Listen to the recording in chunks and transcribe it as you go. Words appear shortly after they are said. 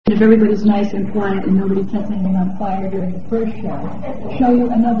If everybody's nice and quiet and nobody sets anything on fire during the first show you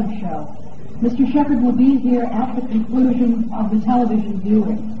another show. Mr. Shepard will be here at the conclusion of the television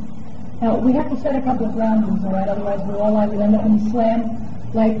viewing. Now, we have to set a couple of ground rules, all right? Otherwise, we're all liable to end up in the slam.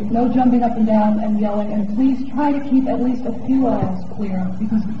 Like, no jumping up and down and yelling. And please try to keep at least a few aisles clear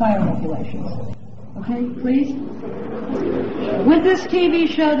because of fire regulations. Okay, please? With this TV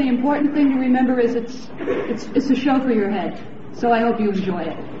show, the important thing to remember is it's a show for your head. So I hope you enjoy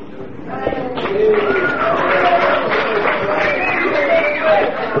it. I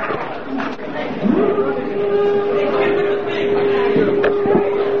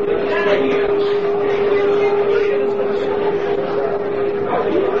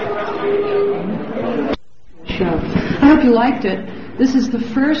hope you liked it. This is the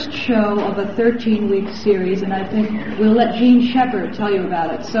first show of a 13-week series, and I think we'll let Gene Shepard tell you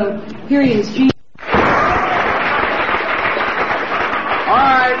about it. So here he is, Gene. All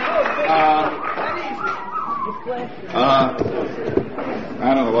right.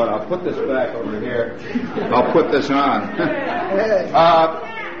 I don't know what. I'll put this back over here. I'll put this on.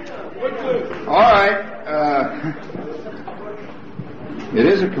 All right. It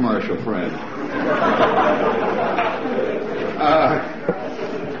is a commercial, friend.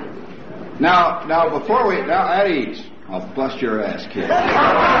 Now, at ease. I'll bust your ass, kid.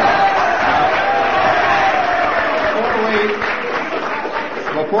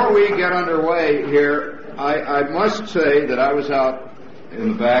 Before we get underway here, I must say that I was out in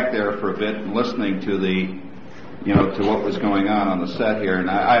the back there for a bit and listening to to what was going on the set here, and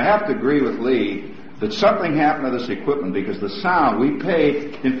I have to agree with Lee that something happened to this equipment because the sound we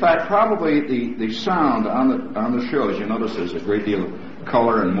paid. In fact, probably the sound on the shows. You notice there's a great deal of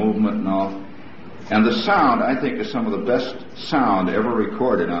color and movement and all. And the sound, I think, is some of the best sound ever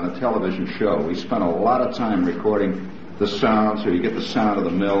recorded on a television show. We spent a lot of time recording the sound, so you get the sound of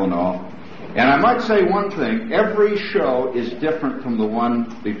the mill and all. And I might say one thing: every show is different from the one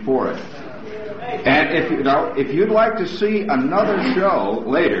before it. And if you'd like to see another show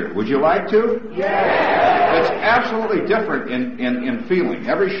later, would you like to? Yeah. It's absolutely different in feeling.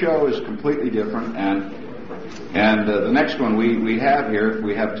 Every show is completely different, and the next one we have here, if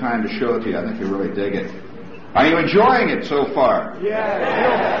we have time to show it to you, I think you'll really dig it. Are you enjoying it so far?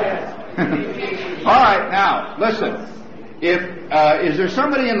 Yeah. All right, now listen. Is there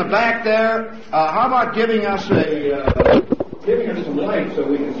somebody in the back there? How about giving us some light so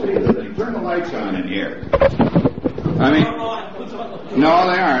we can see the thing? Turn the lights on in here.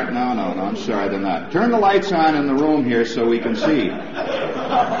 No, they aren't. No, I'm sorry, they're not. Turn the lights on in the room here so we can see.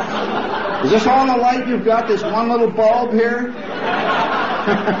 Is this all the light you've got, this one little bulb here?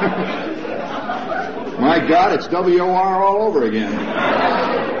 My God, it's WOR all over again.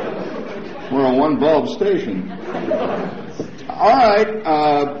 We're a one-bulb station. All right.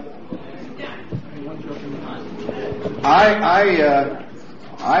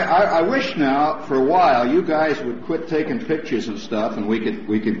 I wish now, for a while, you guys would quit taking pictures and stuff, and we could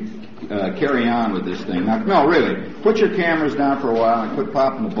carry on with this thing. Now, no, really, put your cameras down for a while and quit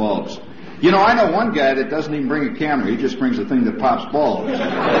popping the bulbs. You know, I know one guy that doesn't even bring a camera; he just brings a thing that pops bulbs.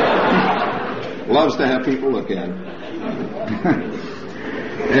 Loves to have people look at it.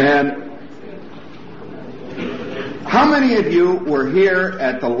 And how many of you were here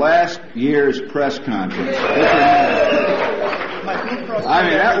at the last year's press conference? I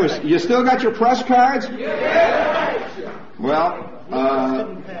mean, that was. You still got your press cards? Well,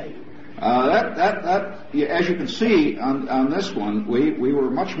 as you can see on this one, we were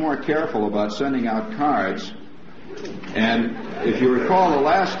much more careful about sending out cards. And if you recall, the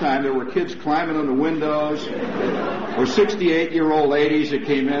last time there were kids climbing on the windows, or 68-year-old ladies that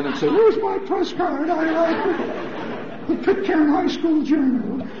came in and said, "Where's my press card? I like the Pitcairn High School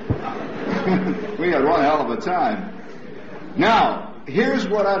Journal." We had one hell of a time. Now, here's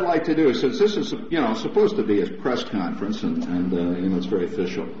what I'd like to do, since this is, supposed to be a press conference, and it's very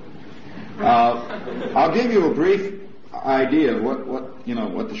official. I'll give you a brief idea of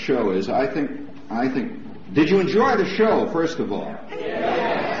what the show is. I think. Did you enjoy the show, first of all?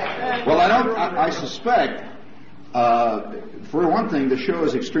 Yeah. Well, I suspect, for one thing, the show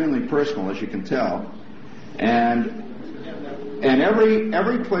is extremely personal, as you can tell, and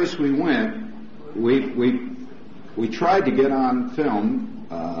every place we went, we tried to get on film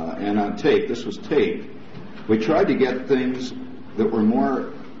and on tape. This was tape. We tried to get things that were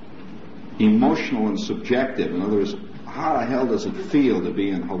more emotional and subjective. In other words, how the hell does it feel to be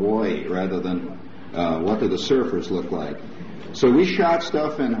in Hawaii rather than what do the surfers look like? So we shot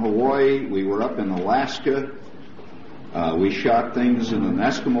stuff in Hawaii. We were up in Alaska. We shot things in an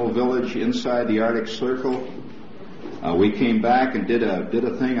Eskimo village inside the Arctic Circle. We came back and did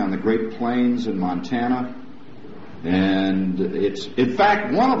a thing on the Great Plains in Montana, and it's, in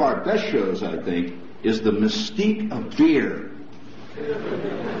fact, one of our best shows, I think, is the mystique of beer.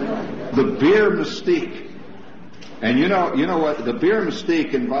 The beer mystique. And you know what? The beer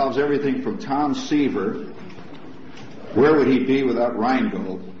mystique involves everything from Tom Seaver, where would he be without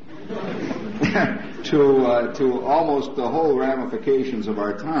Rheingold, to almost the whole ramifications of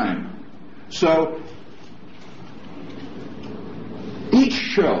our time. So each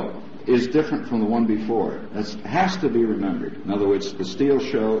show is different from the one before. That has to be remembered. In other words, the Steele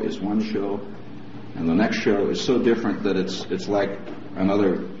show is one show, and the next show is so different that it's like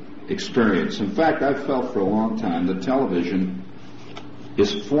another experience. In fact, I've felt for a long time that television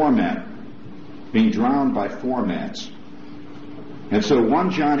is format, being drowned by formats. And so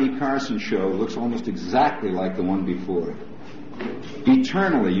one Johnny Carson show looks almost exactly like the one before.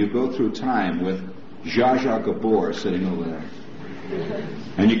 Eternally, you go through time with Zsa Zsa Gabor sitting over there.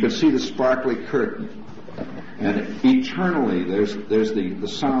 And you can see the sparkly curtain. And eternally, there's the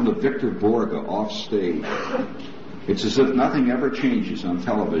sound of Victor Borge off stage. It's as if nothing ever changes on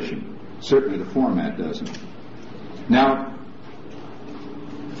television. Certainly the format doesn't. Now,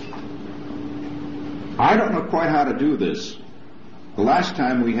 I don't know quite how to do this. The last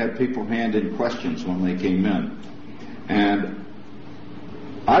time we had people hand in questions when they came in. And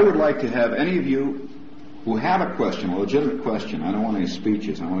I would like to have any of you who have a question, a legitimate question, I don't want any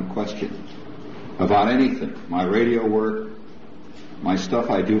speeches, I want a question about anything. My radio work, my stuff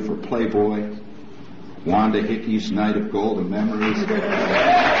I do for Playboy, Wanda Hickey's Night of Golden Memories.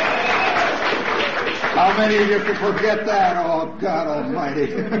 How many of you can forget that? Oh, God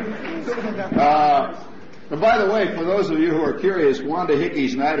almighty. And by the way, for those of you who are curious, Wanda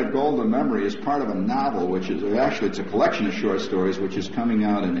Hickey's Night of Golden Memory is part of a novel, which is actually, it's a collection of short stories, which is coming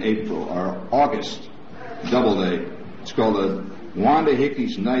out in April or August, Doubleday. It's called Wanda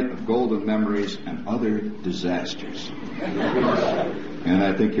Hickey's Night of Golden Memories and Other Disasters. And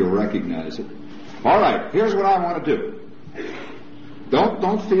I think you'll recognize it. All right, here's what I want to do.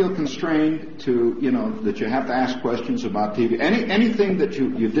 Don't feel constrained to, that you have to ask questions about TV. Anything that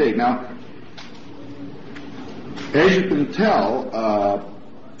you dig. Now, as you can tell,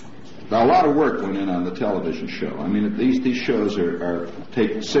 a lot of work went in on the television show. I mean, these shows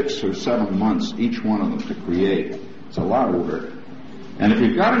take 6 or 7 months, each one of them, to create. It's a lot of work. And if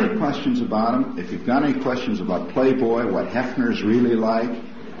you've got any questions about them, if you've got any questions about Playboy, what Hefner's really like,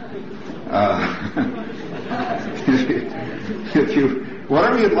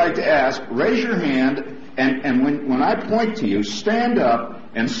 whatever you'd like to ask, raise your hand, and when I point to you, stand up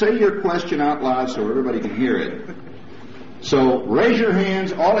and say your question out loud so everybody can hear it. So raise your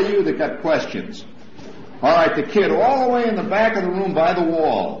hands, all of you that got questions. All right, the kid all the way in the back of the room by the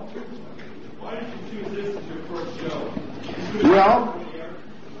wall. Why did you choose this as your first show? Well,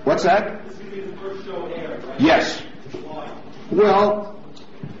 what's that? This is going to be the first show aired, right? Yes. Why? Well,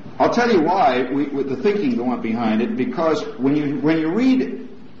 I'll tell you why, with the thinking that went behind it, because when you read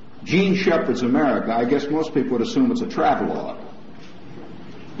Gene Shepard's America, I guess most people would assume it's a travelogue.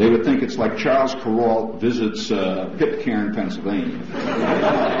 They would think it's like Charles Perrault visits Pitcairn, Pennsylvania,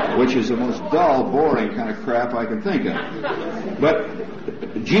 which is the most dull, boring kind of crap I can think of.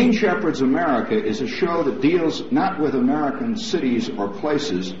 But Gene Shepard's America is a show that deals not with American cities or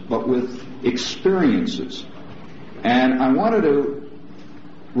places, but with experiences. And I wanted to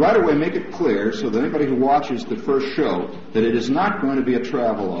right away make it clear so that anybody who watches the first show that it is not going to be a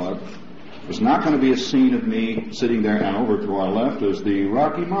travelogue. There's not going to be a scene of me sitting there, and over to our left is the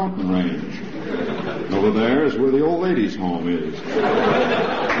Rocky Mountain Range. Over there is where the old ladies' home is.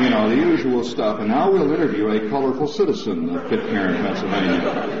 The usual stuff. And now we'll interview a colorful citizen of Pitcairn, Pennsylvania.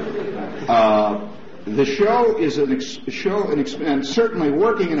 The show is and certainly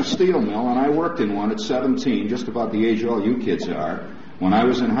working in a steel mill, and I worked in one at 17, just about the age all you kids are. When I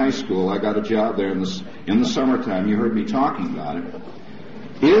was in high school, I got a job there in the summertime. You heard me talking about it.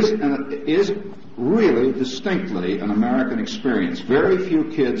 Is really distinctly an American experience. Very few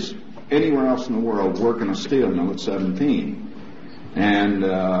kids anywhere else in the world work in a steel mill at 17. And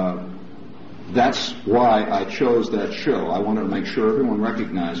that's why I chose that show. I wanted to make sure everyone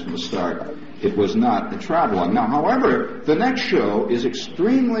recognized from the start it was not a travelogue. Now, however, the next show is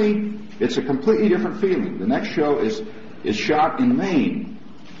it's a completely different feeling. The next show is shot in Maine.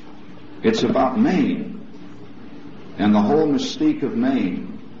 It's about Maine and the whole mystique of Maine.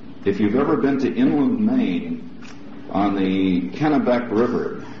 If you've ever been to inland Maine on the Kennebec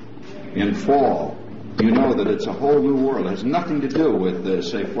River in fall, you know that it's a whole new world. It has nothing to do with,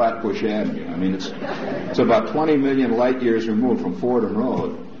 say, Flatbush Avenue. I mean, it's about 20 million light years removed from Fordham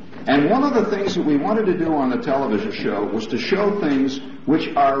Road. And one of the things that we wanted to do on the television show was to show things which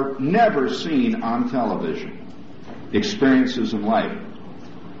are never seen on television. Experiences in life.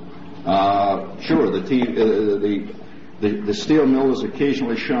 Sure, the steel mill is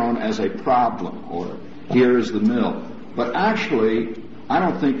occasionally shown as a problem, or here is the mill. But actually, I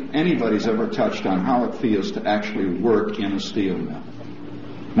don't think anybody's ever touched on how it feels to actually work in a steel mill.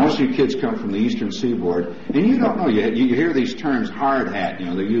 Most of you kids come from the eastern seaboard, and you don't know. You hear these terms, hard hat,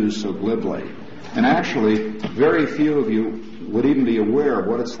 they're used so glibly. And actually, very few of you would even be aware of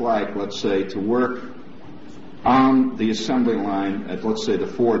what it's like, let's say, to work on the assembly line at, let's say, the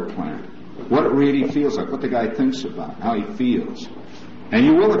Ford plant. What it really feels like, what the guy thinks about, how he feels. And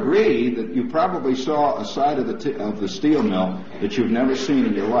you will agree that you probably saw a side of the steel mill that you've never seen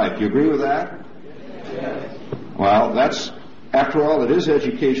in your life. Do you agree with that? Yes. Well, after all, it is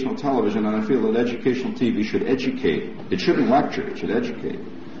educational television, and I feel that educational TV should educate. It shouldn't lecture, it should educate.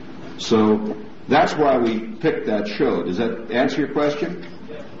 So that's why we picked that show. Does that answer your question?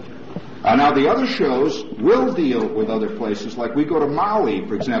 Now, the other shows will deal with other places, like we go to Maui,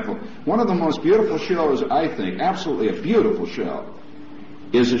 for example. One of the most beautiful shows, I think, absolutely a beautiful show,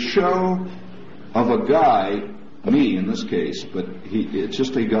 is a show of a guy, me in this case, but it's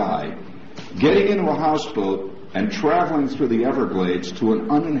just a guy, getting into a houseboat and traveling through the Everglades to an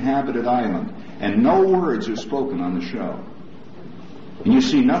uninhabited island, and no words are spoken on the show. And you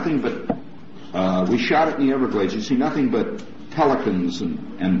see nothing but, we shot it in the Everglades, you see nothing but pelicans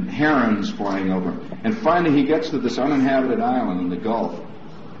and herons flying over. And finally he gets to this uninhabited island in the Gulf,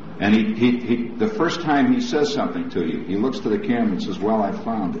 and he the first time he says something to you, he looks to the camera and says, "Well, I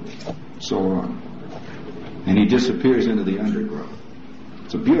found it. So long." And he disappears into the undergrowth.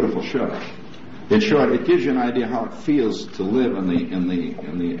 It's a beautiful show. In short, it gives you an idea how it feels to live in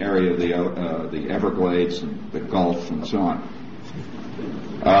the area of the Everglades and the Gulf and so on.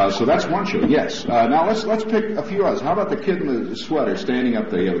 So that's one show. Yes. Now let's pick a few others. How about the kid in the sweater standing up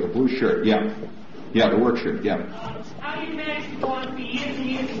there with the blue shirt? Yeah, the work shirt. Yeah. How do you manage to go on for years and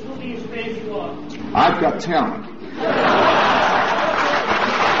years and still be as great as you are? I've got talent.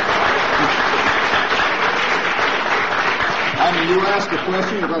 I mean, you ask a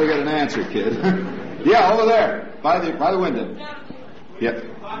question, you're going to get an answer, kid. Yeah, over there, by the window. Yeah.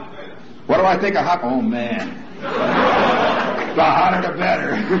 What do I think of hot? Oh man, the hotter the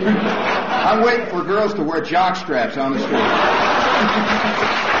better. I'm waiting for girls to wear jock straps on the street.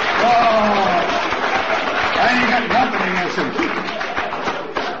 Oh, I ain't got nothing against them.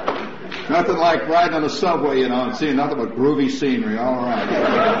 Nothing like riding on the subway, and seeing nothing but groovy scenery. All right.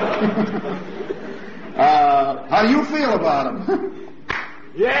 How do you feel about them?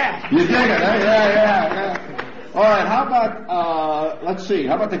 Yeah. You dig it, eh? Yeah. All right, how about, let's see,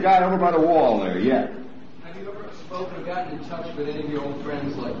 how about the guy over by the wall there? Yeah. Have you ever spoken or gotten in touch with any of your old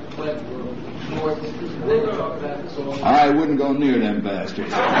friends like Cliff or Schwartz? I wouldn't go near them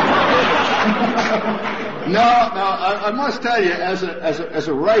bastards. No, I must tell you, as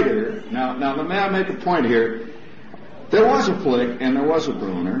a writer, now may I make a point here? There was a Flick and there was a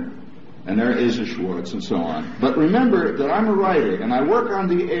Bruner, and there is a Schwartz and so on. But remember that I'm a writer, and I work on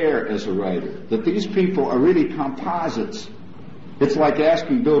the air as a writer, that these people are really composites. It's like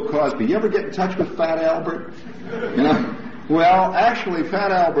asking Bill Cosby, you ever get in touch with Fat Albert? Well, actually,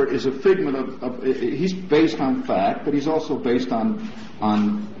 Fat Albert is a figment of he's based on fact, but he's also based on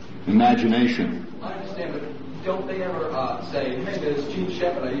imagination. I understand, but don't they ever say, hey, there's Gene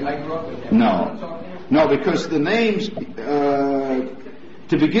Shepard, I grew up with him? No, because the names...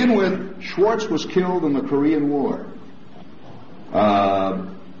 To begin with, Schwartz was killed in the Korean War.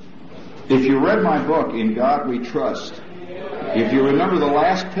 If you read my book, In God We Trust, if you remember the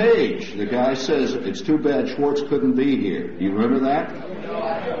last page, the guy says, it's too bad Schwartz couldn't be here. Do you remember that?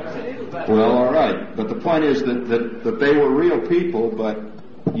 Well, all right. But the point is that they were real people, but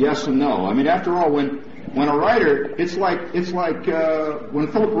yes and no. I mean, after all, when a writer, it's like when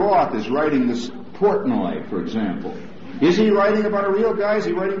Philip Roth is writing this Portnoy, for example. Is he writing about a real guy? Is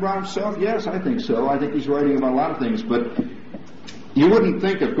he writing about himself? Yes, I think so. I think he's writing about a lot of things, but you wouldn't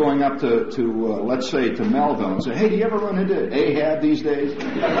think of going up to let's say, to Melville and say, hey, do you ever run into Ahab these days?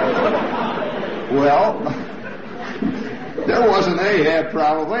 Well, there was an Ahab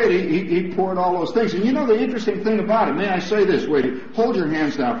probably. He poured all those things. And the interesting thing about it, may I say this, wait, hold your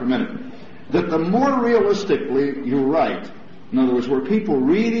hands down for a minute, that the more realistically you write, in other words, where people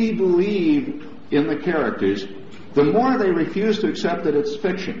really believe in the characters, the more they refuse to accept that it's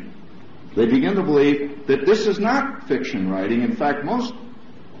fiction. They begin to believe that this is not fiction writing. In fact, most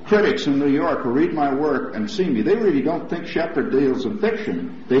critics in New York who read my work and see me, they really don't think Shepard deals in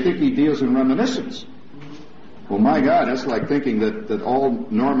fiction. They think he deals in reminiscence. Well, my God, that's like thinking that all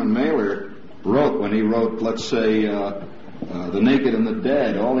Norman Mailer wrote when he wrote, let's say, The Naked and the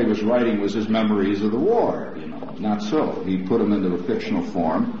Dead, all he was writing was his memories of the war. Not so. He put them into a fictional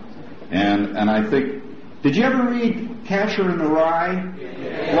form. And I think, did you ever read Catcher in the Rye?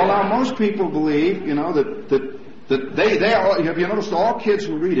 Yeah. Well, now most people believe, that they all, have you noticed all kids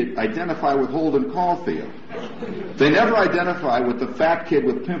who read it identify with Holden Caulfield? They never identify with the fat kid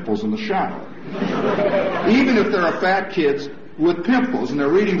with pimples in the shower. Even if there are fat kids with pimples and they're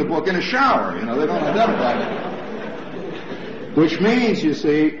reading the book in a shower, they don't identify. Which means, you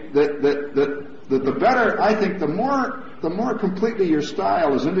see, that the better, I think, the more completely your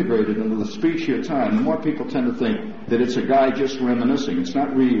style is integrated into the speech of your time, the more people tend to think that it's a guy just reminiscing. It's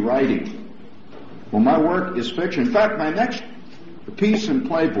not really writing. Well, my work is fiction. In fact, my next piece in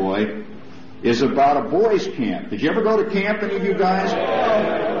Playboy is about a boys' camp. Did you ever go to camp, any of you guys?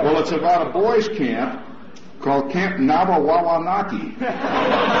 Well, it's about a boys' camp called Camp Nawawawanaki.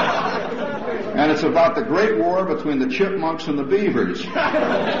 And it's about the Great War between the chipmunks and the beavers.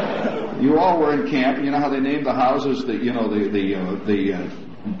 You all were in camp. You know how they named the houses, the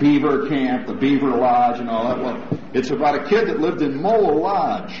beaver camp, the beaver lodge, and all that. Well, it's about a kid that lived in Mole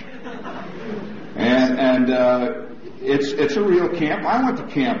Lodge. And it's a real camp. I went to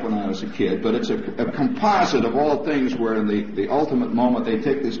camp when I was a kid, but it's a composite of all things where in the ultimate moment they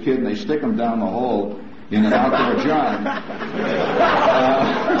take this kid and they stick him down the hole in an outdoor john.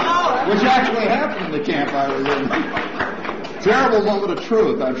 Which actually happened in the camp I was in. Terrible moment of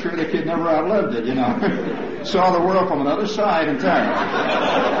truth. I'm sure the kid never outlived it, Saw the world from another side entirely.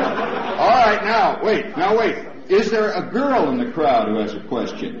 All right, now wait. Is there a girl in the crowd who has a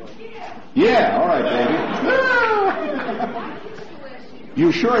question? Yeah, all right, baby.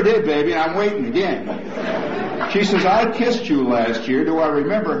 You sure did, baby. I'm waiting again. She says, I kissed you last year. Do I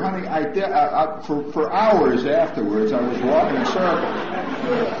remember, honey? I did. For hours afterwards, I was walking in circles.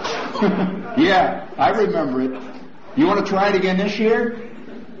 Yeah, I remember it. You want to try it again this year?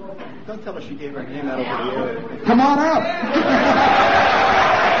 Don't tell her she gave her name out over the air. Come on up.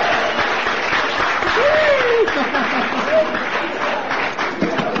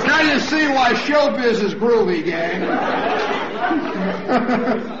 Now you see why showbiz is groovy, gang.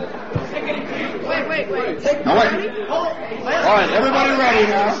 Wait. Now wait. All right, everybody ready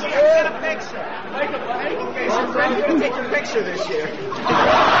now? Get a picture. My friend, you can take your picture this year.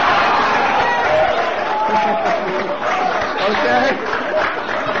 Okay.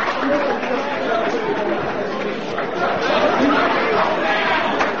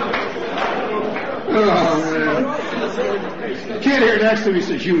 Oh, man. Kid here next to me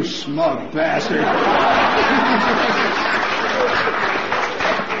says, you smug bastard.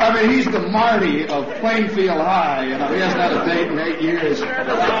 I mean, he's the Marty of Plainfield High. He hasn't had a date in 8 years. All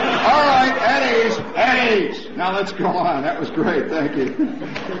right, at ease. Now let's go on. That was great. Thank you.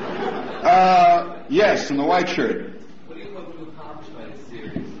 Yes, in the white shirt. What do you hope to accomplish by this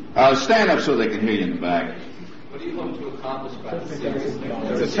series? Stand up so they can hear you in the back. What do you hope to accomplish by this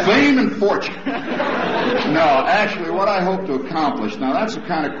series? Fame and fortune. No, actually, what I hope to accomplish, now that's the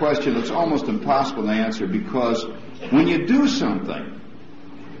kind of question that's almost impossible to answer, because when you do something,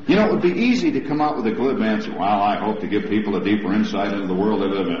 it would be easy to come out with a glib answer. Well, I hope to give people a deeper insight into the world they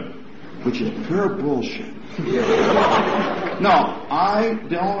live in, which is pure bullshit. No, I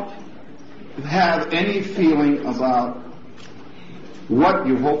don't have any feeling about what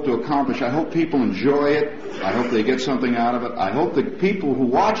you hope to accomplish. I hope people enjoy it. I hope they get something out of it. I hope the people who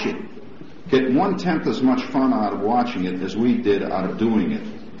watch it get 1/10 as much fun out of watching it as we did out of doing it.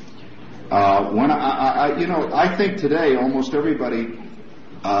 I think today almost everybody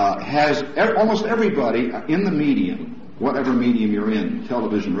almost everybody in the medium, whatever medium you're in,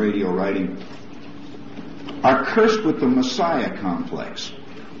 television, radio, writing, are cursed with the Messiah complex.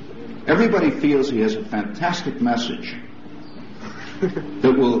 Everybody feels he has a fantastic message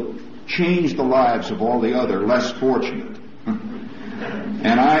that will change the lives of all the other less fortunate.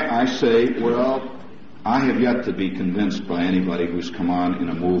 And I say, well, I have yet to be convinced by anybody who's come on in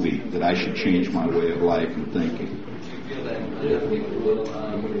a movie that I should change my way of life and thinking.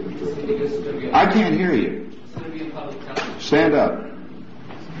 I can't hear you. Stand up.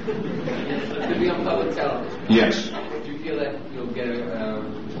 To be on public television. Yes. Do you feel that you'll get a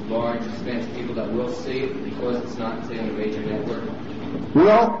large expanse of people that will see it because it's not, say, on a major network?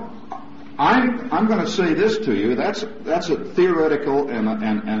 Well, I'm going to say this to you. That's a theoretical and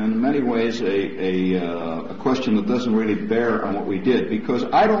in many ways a question that doesn't really bear on what we did, because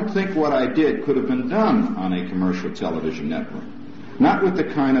I don't think what I did could have been done on a commercial television network. Not with the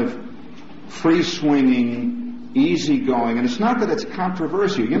kind of free-swinging, easygoing, and it's not that it's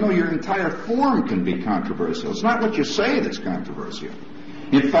controversial. You know, your entire form can be controversial. It's not what you say that's controversial.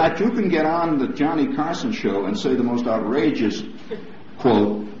 In fact, you can get on the Johnny Carson show and say the most outrageous,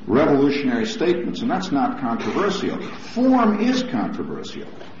 quote, revolutionary statements, and that's not controversial. Form is controversial.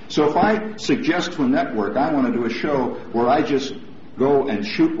 So if I suggest to a network I want to do a show where I just go and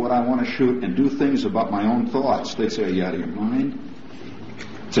shoot what I want to shoot and do things about my own thoughts, they'd say, are you out of your mind?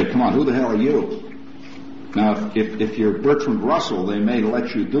 I'd say, come on, who the hell are you? Now, if you're Bertrand Russell, they may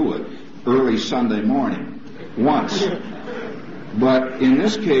let you do it early Sunday morning, once. But in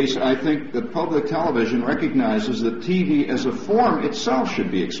this case, I think that public television recognizes that TV as a form itself should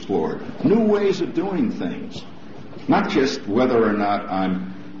be explored. New ways of doing things. Not just whether or not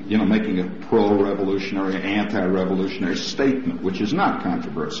I'm, making a pro-revolutionary, anti-revolutionary statement, which is not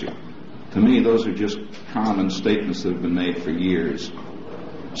controversial. To me, those are just common statements that have been made for years.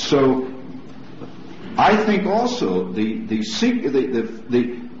 So, I think also when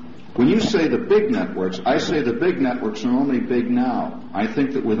you say the big networks, I say the big networks are only big now. I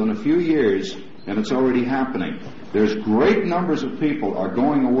think that within a few years, and it's already happening, there's great numbers of people are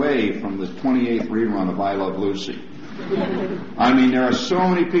going away from the 28th rerun of I Love Lucy. I mean, there are so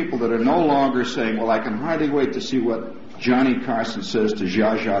many people that are no longer saying, well, I can hardly wait to see what Johnny Carson says to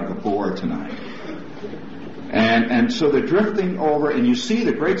Zsa Zsa Gabor tonight. And so they're drifting over, and you see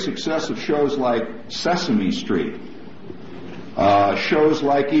the great success of shows like Sesame Street, shows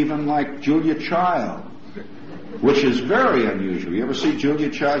like Julia Child, which is very unusual. You ever see Julia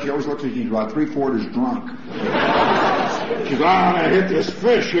Child? She always looks like she's about 3/4 drunk. She's going, I'm going to hit this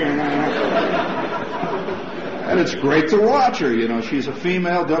fish here now. And it's great to watch her, She's a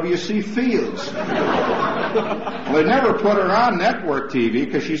female W.C. Fields. Well, they never put her on network TV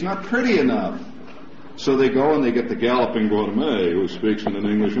because she's not pretty enough. So they go and they get the galloping Guatemala who speaks in an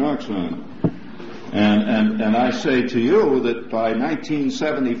English accent. And I say to you that by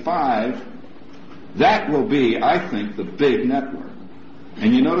 1975, that will be, I think, the big network.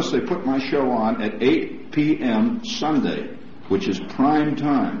 And you notice they put my show on at 8 p.m. Sunday, which is prime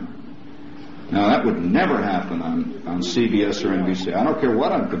time. Now, that would never happen on CBS or NBC. I don't care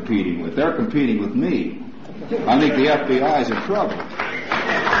what I'm competing with. They're competing with me. I think the FBI's in trouble.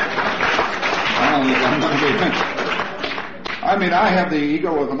 I mean, I have the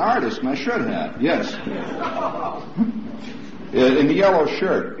ego of an artist, and I should have, yes. In the yellow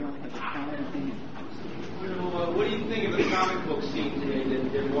shirt. What do you think of the comic book scene today?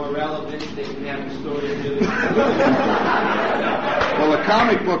 That they're more relevant, they can have the story to do? Well, the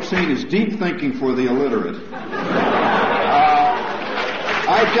comic book scene is deep thinking for the illiterate.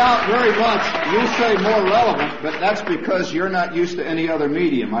 I doubt very much you say more relevant, but that's because you're not used to any other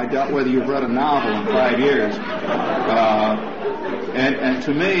medium. I doubt whether you've read a novel in 5 years. And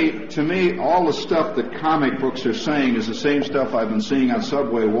to me, all the stuff that comic books are saying is the same stuff I've been seeing on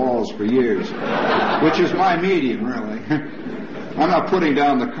subway walls for years, which is my medium, really. I'm not putting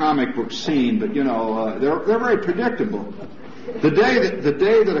down the comic book scene, but they're very predictable. The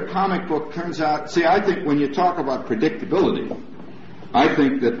day that a comic book turns out, see, I think when you talk about predictability, I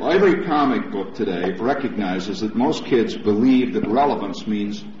think that every comic book today recognizes that most kids believe that relevance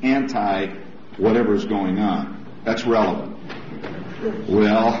means anti-whatever is going on. That's relevant.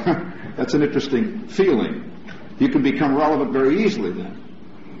 Well, that's an interesting feeling. You can become relevant very easily then.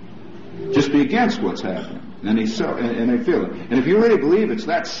 Just be against what's happening. And they feel it. And if you really believe it's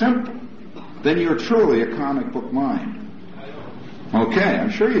that simple, then you're truly a comic book mind. Okay,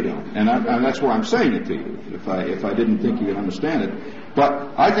 I'm sure you don't. And that's why I'm saying it to you, if I didn't think you could understand it.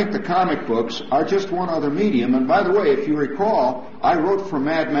 But I think the comic books are just one other medium. And by the way, if you recall, I wrote for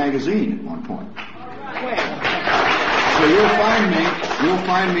Mad Magazine at one point. So you'll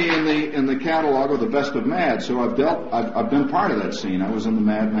find me in the catalog of the Best of Mad. So I've been part of that scene. I was in the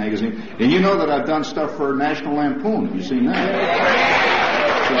Mad Magazine. And you know that I've done stuff for National Lampoon. Have you seen that?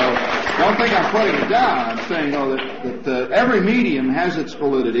 So don't think I'm putting it down. I'm saying, that every medium has its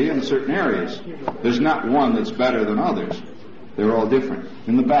validity in certain areas. There's not one that's better than others. They're all different.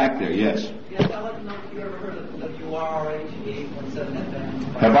 In the back there, yes. Yes, I'd like to know if you ever heard of the WRRH 8817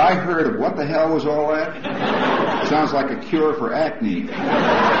 FM. Have I heard of what the hell was all that? Sounds like a cure for acne.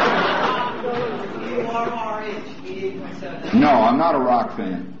 WRRH 8817. No, I'm not a rock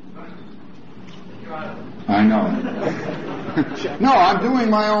fan. I know. No, I'm doing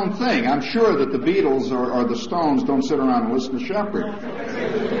my own thing. I'm sure that the Beatles or the Stones don't sit around and listen to Shepherd.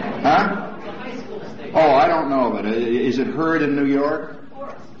 Huh? Oh, I don't know, but is it heard in New York?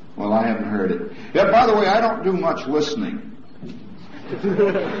 Well, I haven't heard it. Yeah, by the way, I don't do much listening.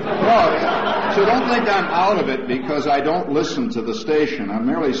 No, so don't think I'm out of it because I don't listen to the station. I'm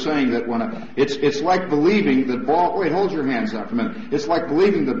merely saying that it's like believing that wait, hold your hands up for a minute. It's like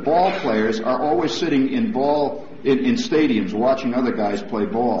believing that ball players are always sitting in stadiums watching other guys play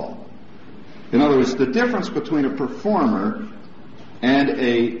ball. In other words, the difference between a performer and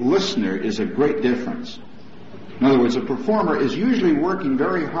a listener is a great difference. In other words, a performer is usually working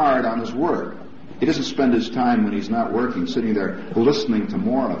very hard on his work. He doesn't spend his time when he's not working sitting there listening to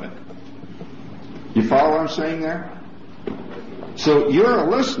more of it. You follow what I'm saying there? So you're a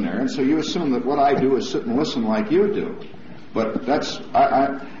listener, and so you assume that what I do is sit and listen like you do. But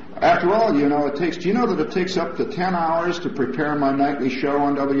after all, you know, do you know that it takes up to 10 hours to prepare my nightly show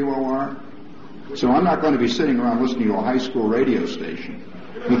on WOR? So I'm not going to be sitting around listening to a high school radio station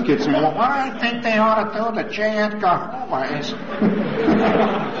with kids saying, well, I think they ought to do the J. Edgar Hoover is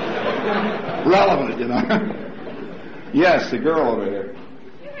relevant, you know. Yes, the girl over here.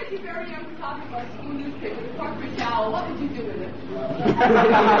 You had your very young topic about school newspaper, the Partridge Owl. What did you do with it?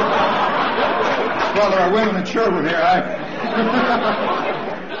 Well, there are women and children here.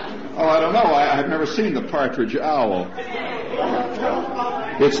 I don't know. I've never seen the Partridge Owl.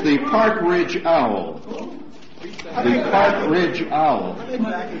 It's the Park Ridge Owl. The Park Ridge Owl.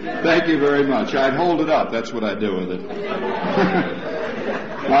 Thank you very much. I'd hold it up. That's what I'd do with it.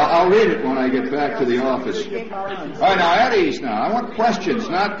 Well, I'll read it when I get back to the office. All right, now, at ease now. I want questions,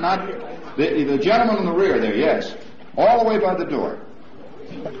 not the gentleman in the rear there, yes. All the way by the door.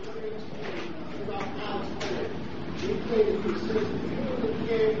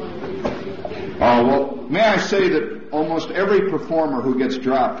 Oh, well, may I say that almost every performer who gets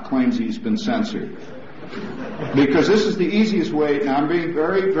dropped claims he's been censored. Because this is the easiest way. Now, I'm being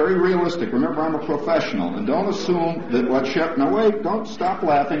very, very realistic. Remember, I'm a professional. And don't assume that now wait, don't stop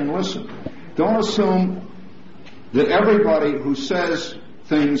laughing and listen. Don't assume that everybody who says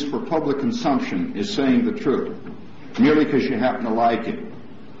things for public consumption is saying the truth, merely because you happen to like it.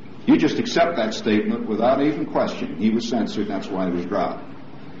 You just accept that statement without even questioning. He was censored, and that's why he was dropped.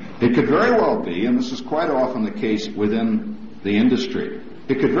 It could very well be, and this is quite often the case within the industry,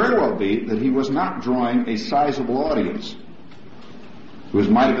 it could very well be that he was not drawing a sizable audience. It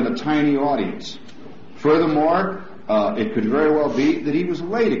might have been a tiny audience. Furthermore, it could very well be that he was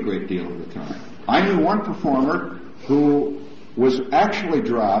late a great deal of the time. I knew one performer who was actually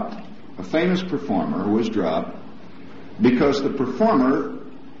dropped, a famous performer who was dropped, because the performer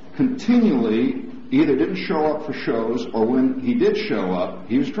continually either didn't show up for shows, or when he did show up,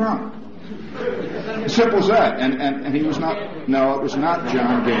 he was drunk. As simple as that. And he was not, no, it was not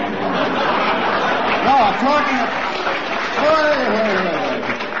John Gandolfini. No, I'm talking,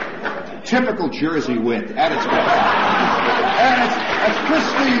 wait. Typical Jersey wit at its best. And it's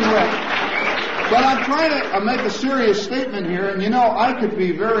pristine wit. But I'm trying to make a serious statement here, and you know, I could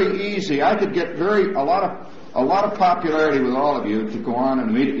be very easy. I could get a lot of popularity with all of you to go on and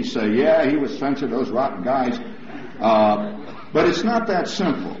immediately say, yeah, he was censored, those rotten guys. But it's not that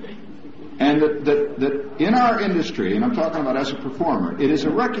simple. And that in our industry, and I'm talking about as a performer, it is a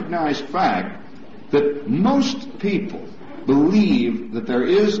recognized fact that most people believe that there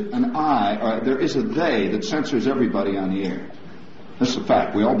is an I, or there is a they, that censors everybody on the air. That's a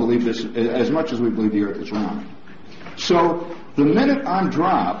fact. We all believe this as much as we believe the earth is round. So the minute I'm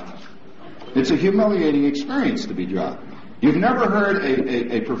dropped, it's a humiliating experience to be dropped. You've never heard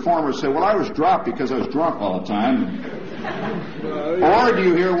a performer say, well, I was dropped because I was drunk all the time. Or do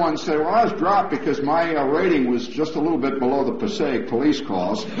you hear one say, well, I was dropped because my rating was just a little bit below the Passaic police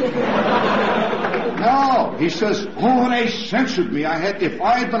calls. No, he says, oh, they censored me. If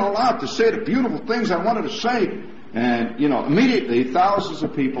I had been allowed to say the beautiful things I wanted to say, and, you know, immediately thousands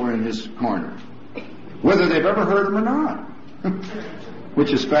of people are in his corner, whether they've ever heard him or not,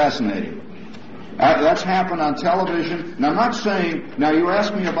 which is fascinating. That's happened on television. And I'm not saying, now you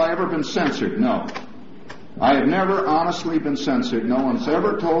ask me, have I ever been censored? No. I have never honestly been censored. No one's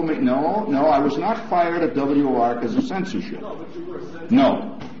ever told me, no, I was not fired at WOR because of censorship. No, but you were censored.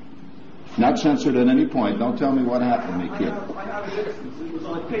 No. Not censored at any point. Don't tell me what happened to me, kid. I have an instance. It was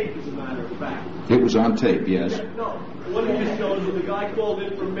on tape, as a matter of fact. It was on tape, yes. No. One of his shows was the guy called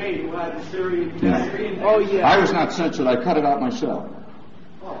in from Maine who had the Syrian catastrophe. Oh, yeah. I was not censored. I cut it out myself.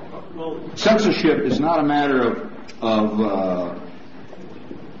 Well, Censorship is not a matter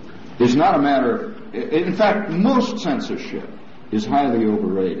is not a matter of, in fact, most censorship is highly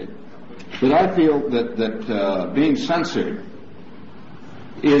overrated. But I feel that being censored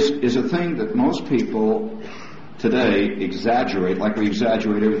is a thing that most people today exaggerate, like we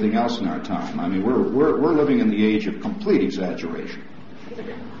exaggerate everything else in our time. I mean, we're living in the age of complete exaggeration.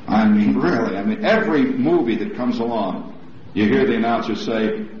 I mean, really. I mean, every movie that comes along You hear the announcer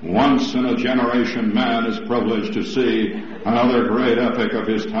say, "Once in a generation man is privileged to see another great epic of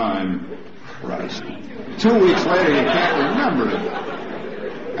his time." Christ. 2 weeks later, you can't remember it.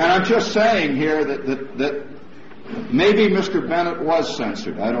 And I'm just saying here that maybe Mr. Bennett was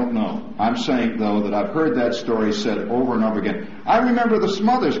censored. I don't know. I'm saying, though, that I've heard that story said over and over again. I remember the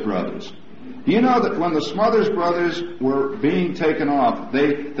Smothers Brothers. You know that when the Smothers Brothers were being taken off,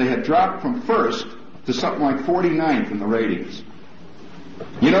 they had dropped from first to something like 49th in the ratings.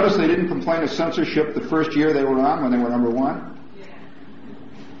 You notice they didn't complain of censorship the first year they were on when they were number one?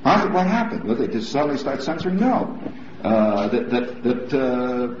 What happened? Did they just suddenly start censoring? No. I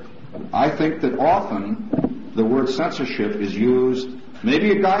think that often the word censorship is used. Maybe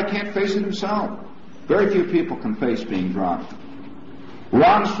a guy can't face it himself. Very few people can face being dropped.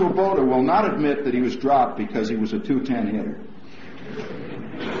 Ron Swoboda will not admit that he was dropped because he was a 210 hitter.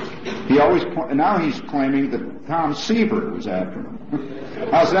 Now he's claiming that Tom Seaver was after him.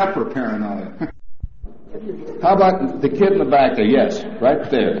 How's that for paranoia? How about the kid in the back there? Yes, right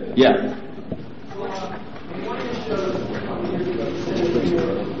there. Yeah.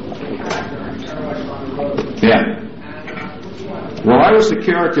 Yeah. Well, I was the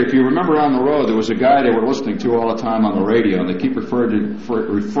character. If you remember on the road, there was a guy they were listening to all the time on the radio, and they keep referring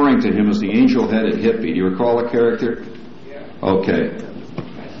to him as the angel-headed hippie. Do you recall the character? Okay.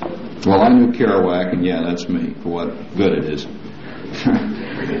 Well, I knew Kerouac, and yeah, that's me, for what good it is.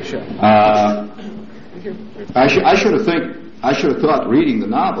 I should have thought reading the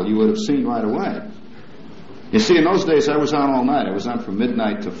novel you would have seen right away. You see, in those days I was on all night. I was on from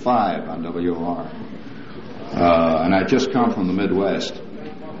midnight to 5 on WOR. And I'd just come from the Midwest.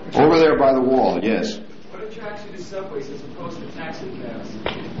 Over there by the wall, yes. What attracts you to subways as opposed to taxi cabs?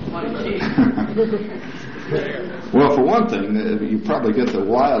 Well, for one thing, you probably get the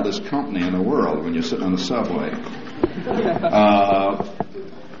wildest company in the world when you're sitting on the subway.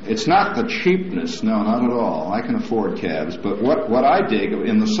 It's not the cheapness, no, not at all. I can afford cabs, but what I dig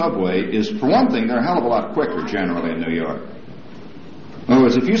in the subway is, for one thing, they're a hell of a lot quicker generally in New York. In other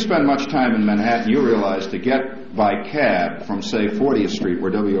words, if you spend much time in Manhattan, you realize to get by cab from, say, 40th Street,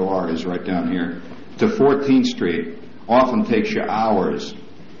 where WOR is right down here, to 14th Street often takes you hours.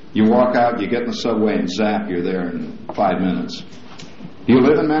 You walk out, you get in the subway, and zap, you're there in 5 minutes. Do you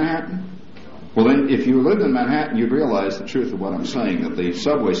live in Manhattan? Well, then, if you lived in Manhattan, you'd realize the truth of what I'm saying, that the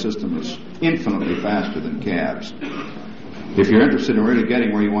subway system is infinitely faster than cabs. If you're interested in really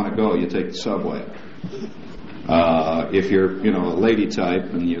getting where you want to go, you take the subway. If you're, a lady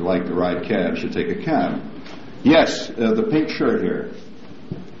type and you like to ride cabs, you take a cab. Yes, the pink shirt here.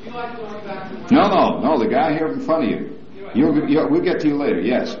 You like going back to No, the guy here in front of you. We'll get to you later,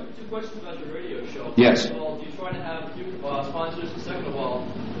 yes. 2 questions about your radio show. Yes. First of all, do you try to have a few sponsors? And second of all,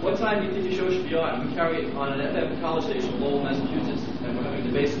 what time do you think your show should be on? We carry it on an FM college station in Lowell, Massachusetts, and we're having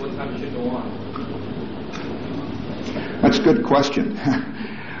debates what time it should go on. That's a good question.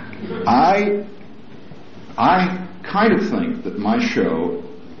 I kind of think that my show,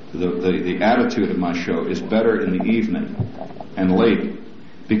 the attitude of my show is better in the evening and late,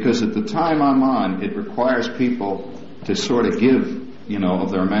 because at the time I'm on, it requires people to sort of give,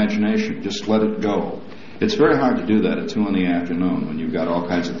 of their imagination. Just let it go. It's very hard to do that at 2 in the afternoon when you've got all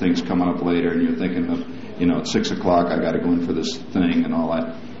kinds of things coming up later and you're thinking of, at 6 o'clock I got to go in for this thing and all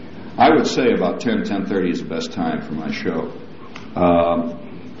that. I would say about 10:30 is the best time for my show.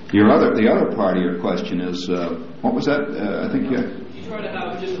 The other part of your question is, what was that? I think you... Do you try to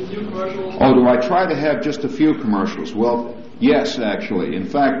have just a few commercials? Oh, do I try to have just a few commercials? Well, yes, actually. In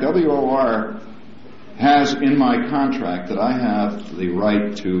fact, WOR has in my contract that I have the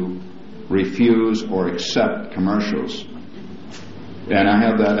right to refuse or accept commercials. And I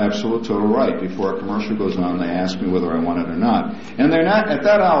have that absolute total right. Before a commercial goes on, they ask me whether I want it or not. And they're not, at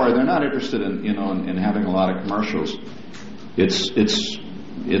that hour, they're not interested in having a lot of commercials. It's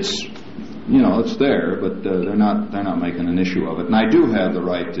there, but they're not making an issue of it. And I do have the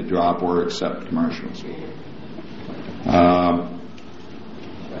right to drop or accept commercials.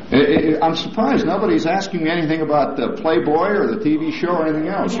 I'm surprised nobody's asking me anything about Playboy or the TV show or anything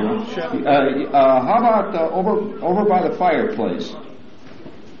else. How about over by the fireplace?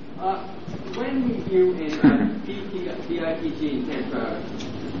 When were you in BIPG in Camp Crowder?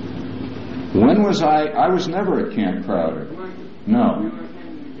 When was I? I was never at Camp Crowder. No.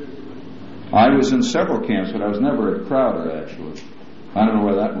 I was in several camps, but I was never at Crowder, actually. I don't know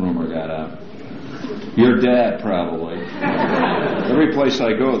where that rumor got out. Your dad, probably. Every place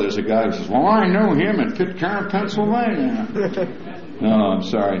I go, there's a guy who says, well, I knew him in Pitcairn, Pennsylvania. No, I'm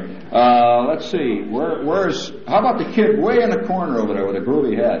sorry. Let's see. How about the kid way in the corner over there with a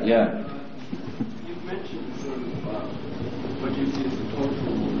groovy hat? Yeah. You mentioned sort of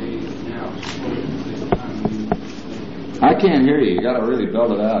I can't hear you. You got to really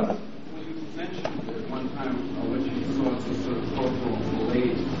belt it out. Well, you mentioned at one time what you saw as a sort of cultural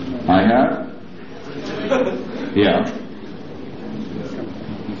malaise. I have? Yeah.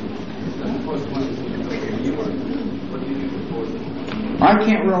 I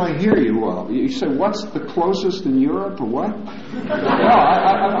can't really hear you well. You say, what's the closest in Europe or what? No,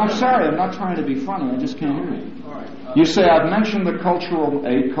 I'm sorry. I'm not trying to be funny. I just can't hear you. You say, I've mentioned a cultural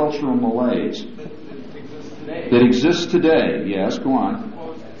malaise that exists today. Yes, go on.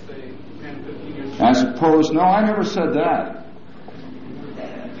 I suppose, no, I never said that.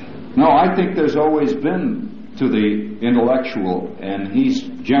 No, I think there's always been to the intellectual, and he's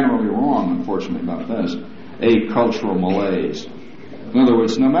generally wrong, unfortunately, about this, a cultural malaise. In other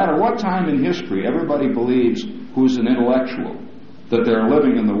words, no matter what time in history, everybody believes who's an intellectual that they're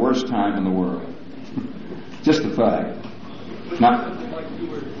living in the worst time in the world. Just a fact. Now,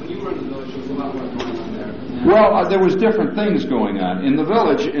 when you were in the village, there was a lot more going on there. Well, there was different things going on in the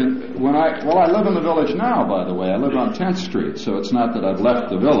village. I live in the village now. By the way, I live on 10th Street, so it's not that I've left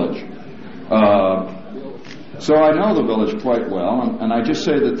the village. So I know the village quite well, and I just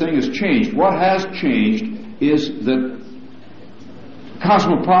say the thing has changed. What has changed is that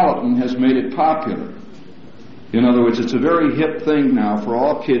Cosmopolitan has made it popular. In other words, it's a very hip thing now for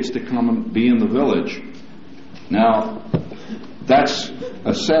all kids to come and be in the village. Now, that's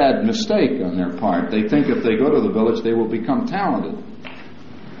a sad mistake on their part. They think if they go to the village, they will become talented,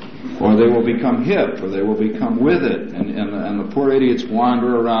 or they will become hip, or they will become with it, and the poor idiots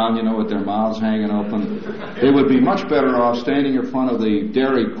wander around, with their mouths hanging open. They would be much better off standing in front of the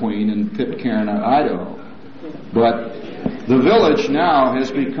Dairy Queen in Pitcairn, Idaho. But the village now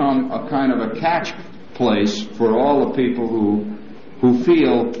has become a kind of a catch place for all the people who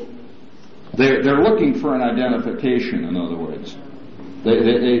feel they're looking for an identification. In other words,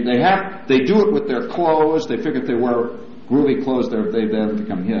 they do it with their clothes. They figure if they wear groovy clothes, they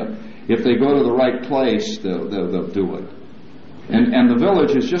become hip. If they go to the right place, they'll do it. And the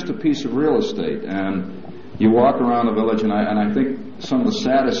village is just a piece of real estate. And you walk around the village, and I think some of the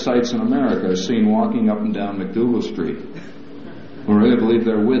saddest sights in America are seen walking up and down McDougal Street, who really believe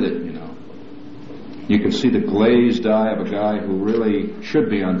they're with it. You can see the glazed eye of a guy who really should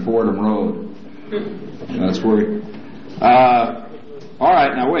be on Fordham Road. That's where. All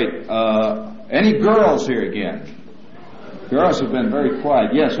right, now wait. Any girls here again? Girls have been very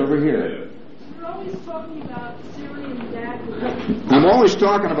quiet. Yes, over here. You're always talking about Syrian dagwood. I'm always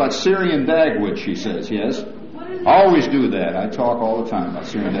talking about Syrian dagwood, she says, yes. I always do that. I talk all the time about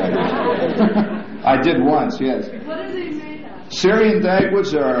Syrian dagwoods. I did once, yes. What are they made of? Syrian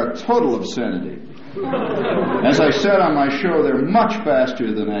dagwoods are a total obscenity. As I said on my show, they're much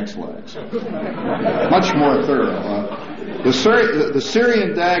faster than X-Lax. Much more thorough. The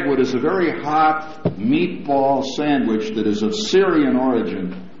Syrian dagwood is a very hot meatball sandwich that is of Syrian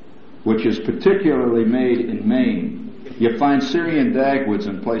origin, which is particularly made in Maine. You find Syrian dagwoods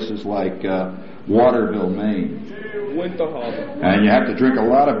in places like Waterville, Maine. Winter Harbor. And you have to drink a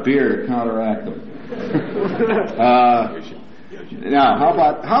lot of beer to counteract them. Now,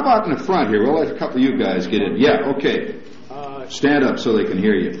 how about in the front here? We'll let a couple of you guys get in. Yeah, okay. Stand up so they can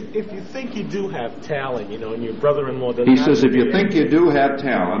hear you. If you think you do have talent, and your brother-in-law doesn't. He says, if you think you do have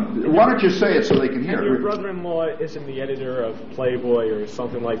talent, why don't you say it so they can hear it? Your brother-in-law isn't the editor of Playboy or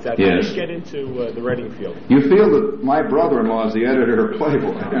something like that. Yes. How do you get into the writing field? You feel that my brother-in-law is the editor of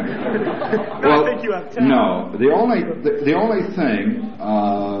Playboy. Well, I think you have talent. No, the only thing.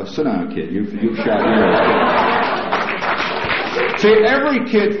 Sit down, kid. You've shot yours. See, every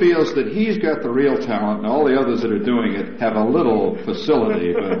kid feels that he's got the real talent, and all the others that are doing it have a little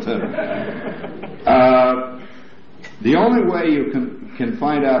facility. But the only way you can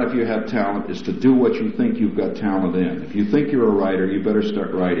find out if you have talent is to do what you think you've got talent in. If you think you're a writer, you better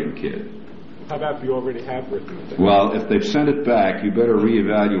start writing, kid. How about if you already have written it? Well, if they've sent it back, you better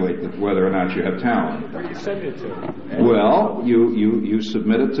reevaluate whether or not you have talent. Where do you send it to? Well, you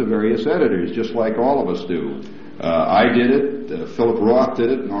submit it to various editors, just like all of us do. I did it. Philip Roth did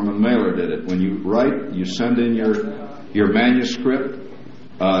it. Norman Mailer did it. When you write, you send in your manuscript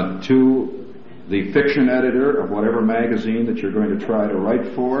to the fiction editor of whatever magazine that you're going to try to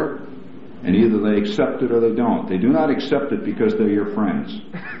write for, and either they accept it or they don't. They do not accept it because they're your friends.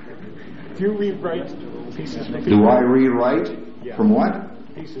 Do you rewrite pieces for people? Do I rewrite? Yeah. From what?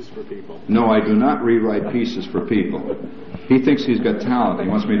 Pieces for people. No, I do not rewrite pieces for people. He thinks he's got talent. He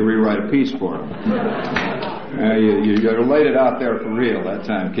wants me to rewrite a piece for him. You laid it out there for real that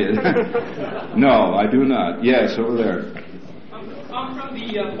time, kid. No, I do not. Yes, over there. I'm from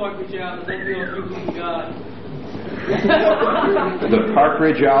the Partridge Owl. I don't know if you believe God. The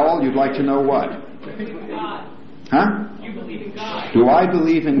Partridge Owl? You'd like to know what? God. Huh? You believe in God. Do I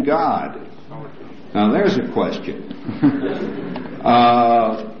believe in God? Now there's a question.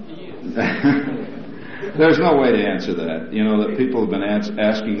 There's no way to answer that. You know that people have been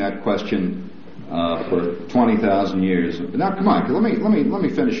asking that question for 20,000 years. Now, come on, let me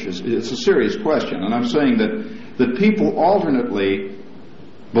finish this. It's a serious question, and I'm saying that people alternately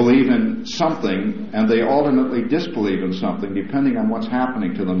believe in something and they alternately disbelieve in something depending on what's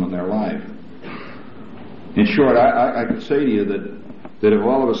happening to them in their life. In short, I could say to you that if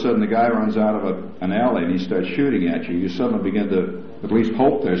all of a sudden the guy runs out of an alley and he starts shooting at you, you suddenly begin to at least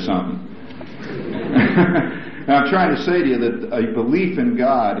hope there's something. Now I'm trying to say to you that a belief in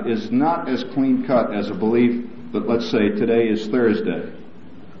God is not as clean-cut as a belief that, let's say, today is Thursday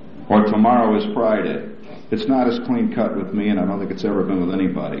or tomorrow is Friday. It's not as clean-cut with me, and I don't think it's ever been with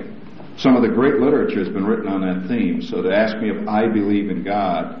anybody. Some of the great literature has been written on that theme, so to ask me if I believe in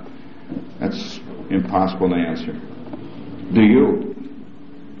God, that's impossible to answer. Do you?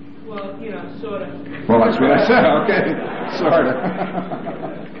 Well, sort of. Well, that's what I said. Okay, sort of.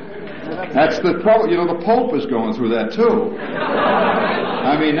 That's the trouble. The Pope is going through that too.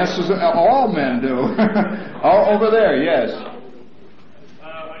 I mean, this is all men do. Oh, over there, yes.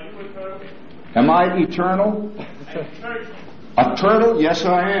 Are you eternal? Am I eternal? A turtle? Yes,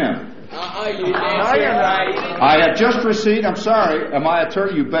 I am. I have just received. I'm sorry. Am I a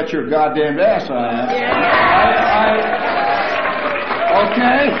turtle? You bet your goddamn ass I am.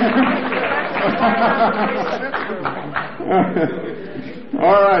 Okay.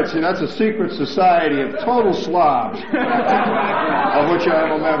 All right, see, that's a secret society of total slobs, of which I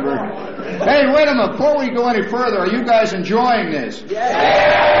am a member. Hey, wait a minute, before we go any further, are you guys enjoying this?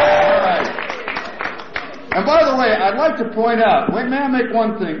 Yeah. All right. And by the way, I'd like to point out, may I make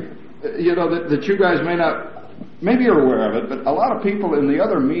one thing, that you guys maybe you're aware of it, but a lot of people in the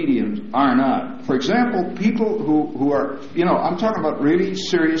other mediums are not. For example, people who are, I'm talking about really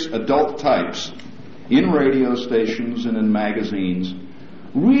serious adult types in radio stations and in magazines,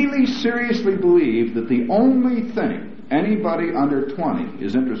 really seriously believe that the only thing anybody under 20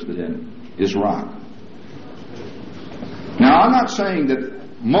 is interested in is rock. Now, I'm not saying that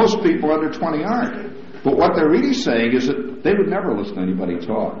most people under 20 aren't, but what they're really saying is that they would never listen to anybody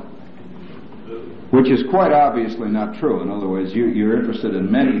talk, which is quite obviously not true. In other words, you're interested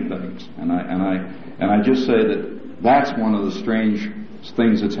in many things, and I just say that that's one of the strange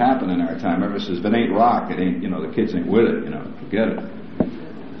things that's happened in our time. Ever since if it ain't rock, it ain't, the kids ain't with it, forget it.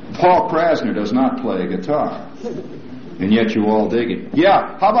 Paul Krasner does not play a guitar, and yet you all dig it.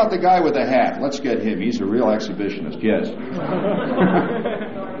 Yeah, how about the guy with the hat? Let's get him. He's a real exhibitionist, yes.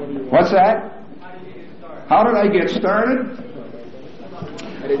 What's that? How did I get started?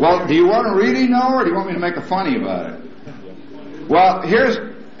 Well, do you want to really know, or do you want me to make a funny about it? Well, here's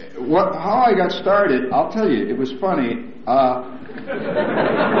how I got started. I'll tell you, it was funny. Well,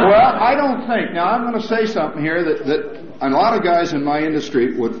 I don't think. Now, I'm going to say something here that a lot of guys in my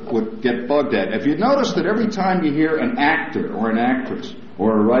industry would get bugged at. If you notice that every time you hear an actor or an actress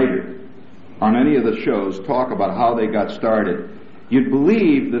or a writer on any of the shows talk about how they got started, you'd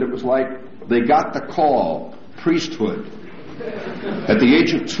believe that it was like they got the call, priesthood. At the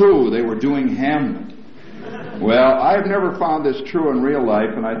age of 2, they were doing Hamlet. Well, I've never found this true in real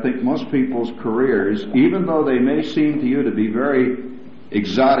life, and I think most people's careers, even though they may seem to you to be very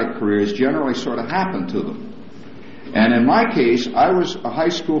exotic careers, generally sort of happen to them. And in my case, I was a high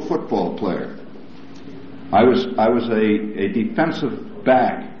school football player. I was a defensive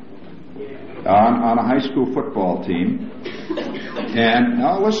back on a high school football team. And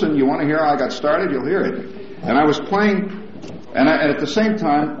now listen, you want to hear how I got started? You'll hear it. And I was playing, and at the same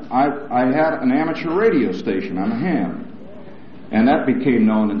time, I had an amateur radio station on a ham. And that became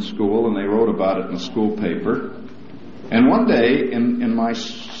known in school, and they wrote about it in the school paper. And one day, in my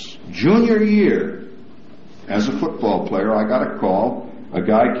junior year, as a football player, I got a call. A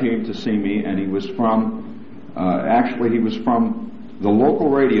guy came to see me, and he was from the local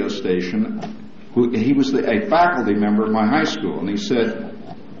radio station. He was a faculty member of my high school, and he said,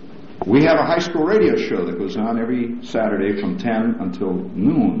 "We have a high school radio show that goes on every Saturday from 10 until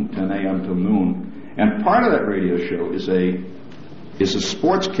noon, 10 a.m. till noon, and part of that radio show is a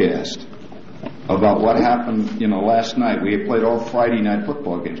sportscast about what happened, last night. We had played all Friday night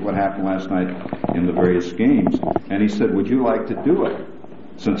football games. What happened last night in the various games?" And he said, "Would you like to do it?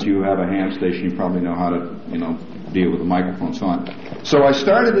 Since you have a ham station, you probably know how to, deal with the microphone and so on." So I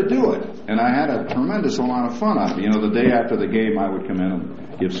started to do it, and I had a tremendous amount of fun on it. The day after the game, I would come in and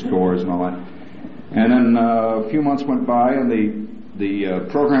give scores and all that. And then a few months went by, and the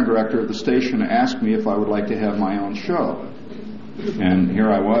program director of the station asked me if I would like to have my own show. And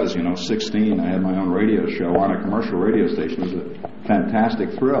here I was, 16. I had my own radio show on a commercial radio station. It was a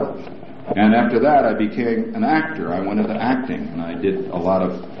fantastic thrill. And after that, I became an actor. I went into acting, and I did a lot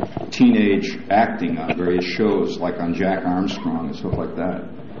of teenage acting on various shows, like on Jack Armstrong and stuff like that.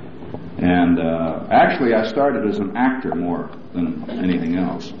 And actually, I started as an actor more than anything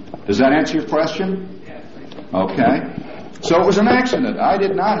else. Does that answer your question? Okay. So it was an accident. I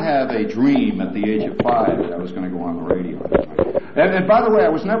did not have a dream at the age of 5 that I was going to go on the radio. And by the way, I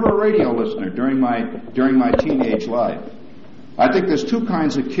was never a radio listener during my teenage life. I think there's two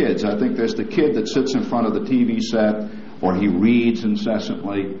kinds of kids. I think there's the kid that sits in front of the TV set, or he reads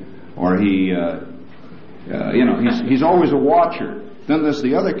incessantly, or he's always a watcher. Then there's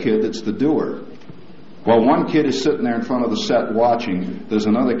the other kid that's the doer. While one kid is sitting there in front of the set watching, there's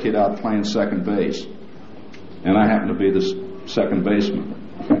another kid out playing second base. And I happen to be the second baseman.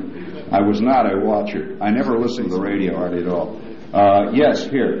 I was not a watcher. I never listened to the radio hardly at all. Yes,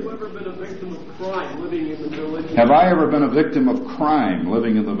 here. Have you ever been a victim of crime living in the village? Have I ever been a victim of crime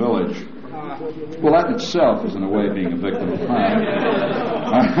living in the village? Well, that in itself is in a way being a victim of crime.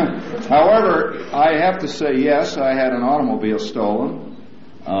 However, I have to say yes, I had an automobile stolen.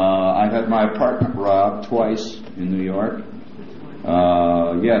 I've had my apartment robbed twice in New York.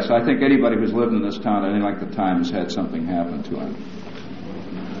 Yes, I think anybody who's lived in this town at any length of time has had something happen to him.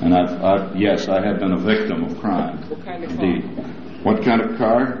 And yes, I have been a victim of crime. What kind of indeed. car? What kind of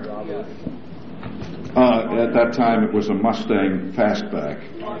car? At that time, it was a Mustang Fastback.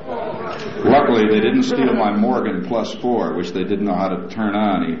 Luckily, they didn't steal my Morgan Plus 4, which they didn't know how to turn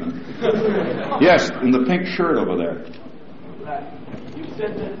on even. Yes, in the pink shirt over there. You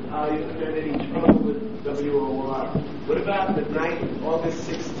said that you haven't had any trouble with WOR. What about the night, August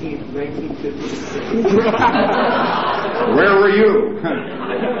 16th, 1956? Where were you?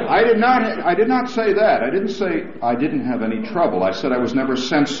 I did not say that. I didn't say I didn't have any trouble. I said I was never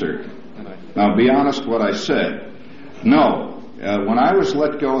censored. Now, be honest what I said. No. When I was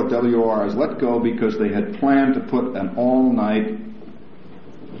let go of WOR, I was let go because they had planned to put an all-night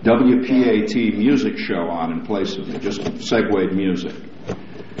WPAT music show on in place of it, just segued music.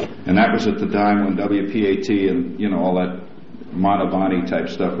 And that was at the time when WPAT and, all that Manavani type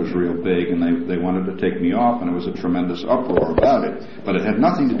stuff was real big, and they wanted to take me off, and there was a tremendous uproar about it. But it had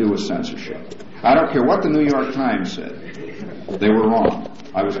nothing to do with censorship. I don't care what the New York Times said. They were wrong.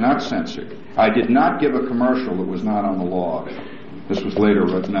 I was not censored. I did not give a commercial that was not on the law. This was later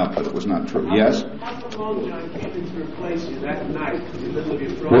written up, but it was not true. Yes? How come John came in to replace you that night in the middle of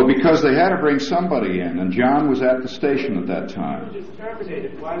your program? Well, because they had to bring somebody in, and John was at the station at that time. You were just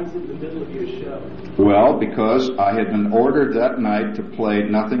terminated. Why was it in the middle of your show? Well, because I had been ordered that night to play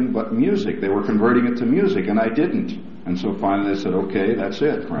nothing but music. They were converting it to music, and I didn't. And so finally they said, okay, that's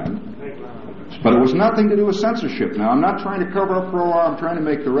it, friend. But it was nothing to do with censorship. Now, I'm not trying to cover up for OR. I'm trying to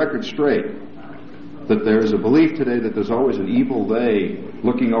make the record straight. That there's a belief today that there's always an evil they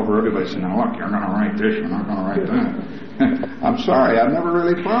looking over everybody saying, now look, you're going to write this, you're not going to write that. I'm sorry, I've never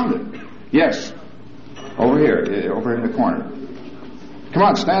really found it. Yes, over here, over in the corner. Come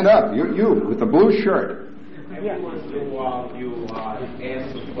on, stand up, you with the blue shirt. Every once in a while you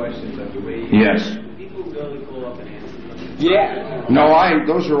answer questions of the radio. Yes. People really call up and answer them. Yeah. No,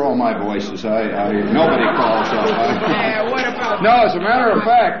 those are all my voices. Nobody calls up. What about... No, as a matter of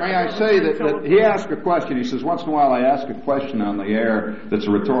fact, may I say that he asked a question. He says, once in a while I ask a question on the air that's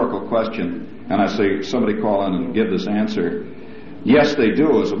a rhetorical question, and I say, somebody call in and give this answer. Yes, they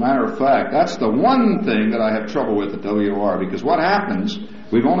do. As a matter of fact, that's the one thing that I have trouble with at WOR, because what happens,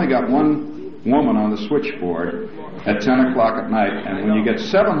 we've only got one woman on the switchboard at 10 o'clock at night, and when you get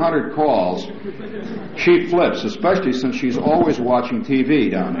 700 calls, she flips, especially since she's always watching TV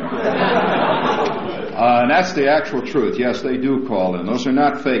down there. And that's the actual truth. Yes, they do call in. Those are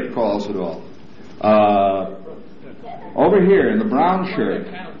not fake calls at all. Over here in the brown shirt.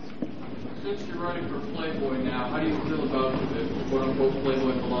 Since you're writing for Playboy now, how do you feel about the quote-unquote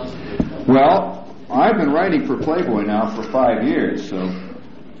Playboy philosophy? Well, I've been writing for Playboy now for 5 years, so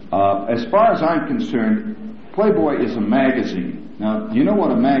as far as I'm concerned, Playboy is a magazine. Now, do you know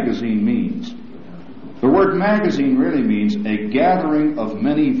what a magazine means? The word magazine really means a gathering of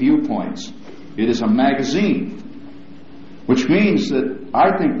many viewpoints. It is a magazine, which means that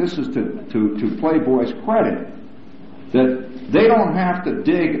I think this is to Playboy's credit, that they don't have to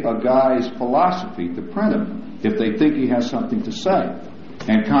dig a guy's philosophy to print him if they think he has something to say.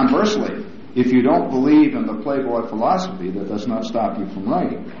 And conversely, if you don't believe in the Playboy philosophy, that does not stop you from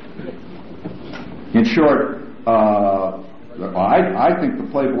writing. In short, I think the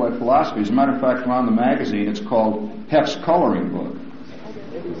Playboy philosophy, as a matter of fact, around the magazine, it's called Hef's coloring book.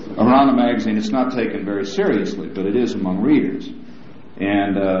 Around the magazine, it's not taken very seriously, but it is among readers.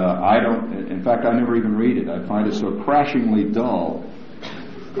 And I don't, in fact, I never even read it. I find it so crashingly dull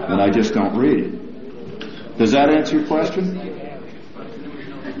that I just don't read it. Does that answer your question?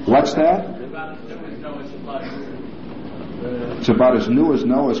 What's that? It's about as new as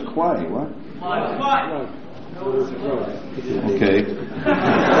Noah's clay. What? Okay.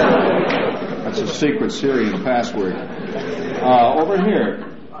 That's a secret Syrian password. Over here.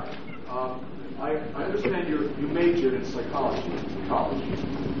 I understand you majored in psychology in college.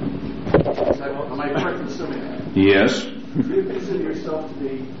 Am I correct in assuming that? Yes. Do you consider yourself to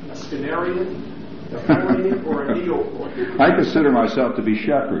be a Skinnerian, a Freudian, or a Neocortex? I consider myself to be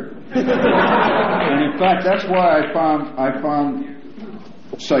Shepherd. And in fact, that's why I found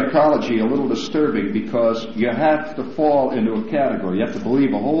psychology a little disturbing, because you have to fall into a category. You have to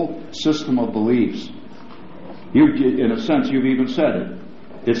believe a whole system of beliefs. In a sense, you've even said it.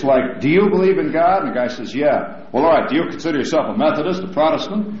 It's like, do you believe in God? And the guy says, yeah. Well, all right, do you consider yourself a Methodist, a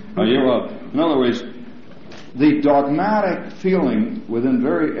Protestant? Are you in other words, the dogmatic feeling within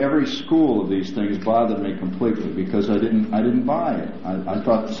every school of these things bothered me completely, because I didn't buy it. I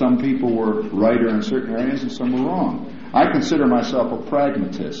thought some people were righter in certain areas and some were wrong. I consider myself a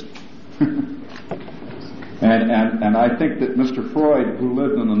pragmatist. and I think that Mr. Freud, who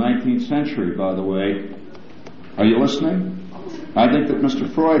lived in the 19th century, by the way, are you listening? I think that Mr.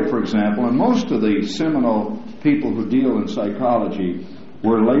 Freud, for example, and most of the seminal people who deal in psychology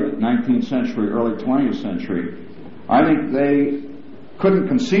were late 19th century, early 20th century. I think they couldn't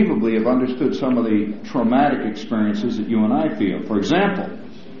conceivably have understood some of the traumatic experiences that you and I feel. For example,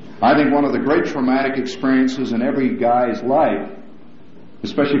 I think one of the great traumatic experiences in every guy's life,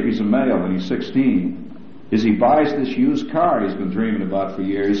 especially if he's a male when he's 16, is he buys this used car he's been dreaming about for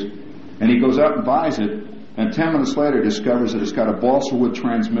years, and he goes out and buys it, and 10 minutes later discovers that it's got a balsa wood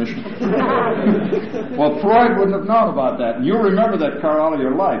transmission. Well, Freud wouldn't have known about that. And you'll remember that car all of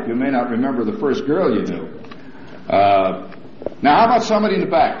your life. You may not remember the first girl you knew. Now, how about somebody in the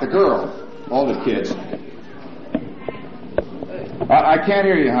back? The girl. All the kids. I can't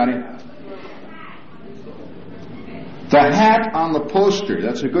hear you, honey. The hat on the poster.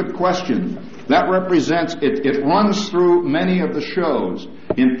 That's a good question. That represents, it runs through many of the shows.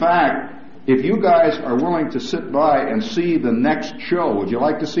 In fact, if you guys are willing to sit by and see the next show, would you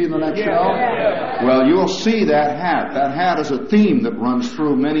like to see the next show? Yeah. Well, you'll see that hat. That hat is a theme that runs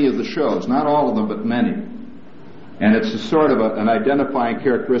through many of the shows. Not all of them, but many. And it's a sort of an identifying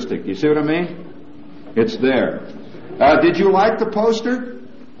characteristic. You see what I mean? It's there. Did you like the poster?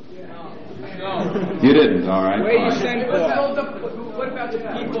 No. You didn't, all right. Where you send what about the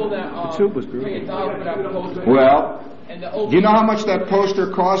people that pay $1 for that poster? Well, do you know how much that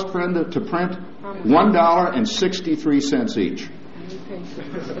poster cost for them to print? $1.63 each.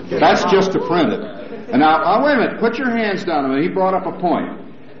 That's just to print it. And now, wait a minute. Put your hands down a minute. He brought up a point.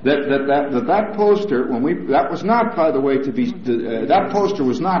 That poster, that was not, by the way, that poster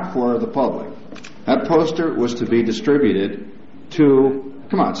was not for the public. That poster was to be distributed to.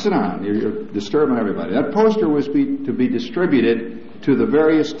 Come on, sit down. You're disturbing everybody. That poster was to be distributed to the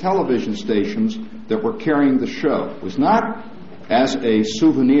various television stations that were carrying the show. It was not as a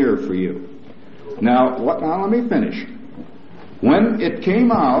souvenir for you. Now let me finish. When it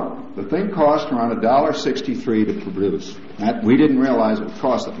came out, the thing cost around $1.63 to produce. We didn't realize it would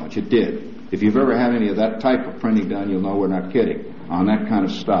cost that much. It did. If you've ever had any of that type of printing done, you'll know we're not kidding on that kind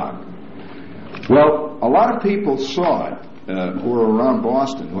of stock. Well, a lot of people saw it. Who were around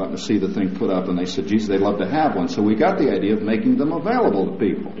Boston who happened to see the thing put up, and they said, geez, they'd love to have one. So we got the idea of making them available to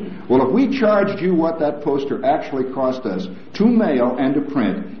people. Well, if we charged you what that poster actually cost us to mail and to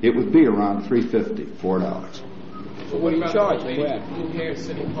print, it would be around $3.50, $4. So what do you charge? Who here in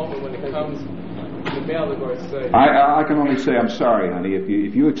City Hall when it comes to the mail, they're going to say? I can only say I'm sorry, honey.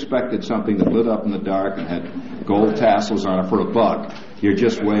 If you expected something that lit up in the dark and had gold tassels on it for $1, you're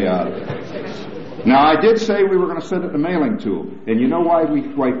just way out of it. Now, I did say we were going to send it to mailing tube. And you know why we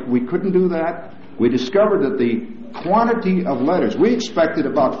couldn't do that? We discovered that the quantity of letters, we expected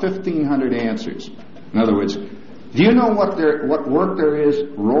about 1,500 answers. In other words, do you know what work there is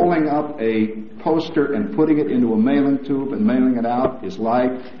rolling up a poster and putting it into a mailing tube and mailing it out is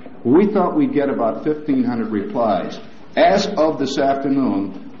like? We thought we'd get about 1,500 replies. As of this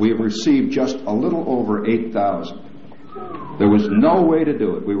afternoon, we have received just a little over 8,000. There was no way to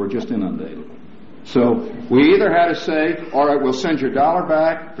do it. We were just inundated. So we either had to say, all right, we'll send your $1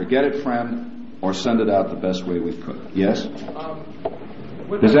 back, forget it, friend, or send it out the best way we could. Yes?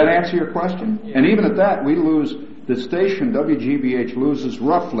 Does that answer your question? Yeah. And even at that, the station, WGBH, loses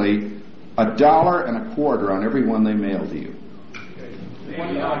roughly $1.25 on every one they mail to you.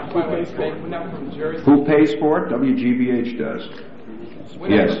 Okay. Who pays for it? WGBH does.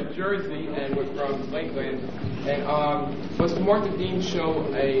 When Yes. I was in Jersey and was from Lakeland, and was the Martha Dean show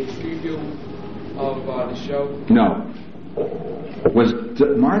a preview of the show? No. Was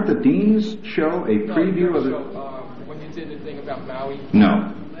Martha Dean's show a preview of the? When you did the thing about Maui.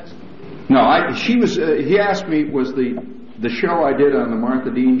 No. No. She was. He asked me, was the show I did on the Martha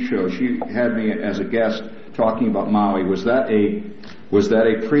Dean show? She had me as a guest talking about Maui. Was that a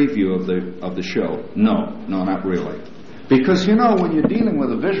preview of the show? No, not really. Because when you're dealing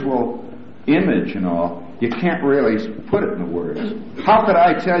with a visual image and all, you can't really put it in words. How could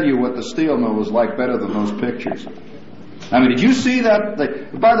I tell you what the steel mill was like better than those pictures? I mean, did you see that?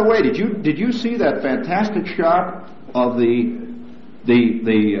 By the way, did you see that fantastic shot of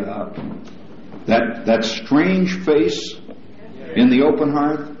that strange face in the open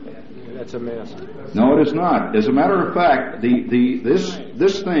hearth? That's a mask. No, it is not. As a matter of fact,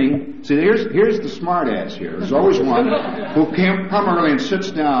 this thing. See, here's the smart ass here. There's always one who come early and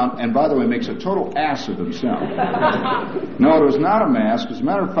sits down, and by the way, makes a total ass of himself. No, it was not a mask. As a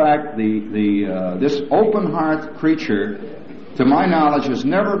matter of fact, this open hearth creature, to my knowledge, has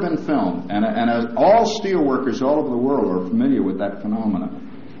never been filmed, and all steel workers all over the world are familiar with that phenomenon.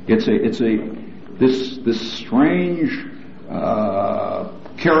 It's this strange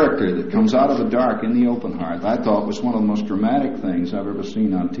character that comes out of the dark in the open hearth. I thought was one of the most dramatic things I've ever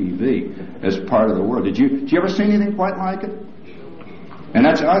seen on TV as part of the world. Did you ever see anything quite like it? And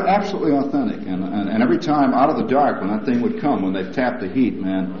that's absolutely authentic. And every time out of the dark, when that thing would come, when they've tapped the heat,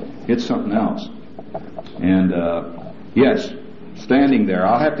 man, it's something else. And yes, standing there,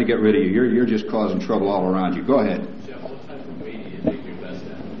 I'll have to get rid of you. You're just causing trouble all around you. Go ahead.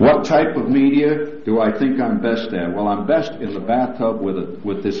 What type of media do I think I'm best at? Well, I'm best in the bathtub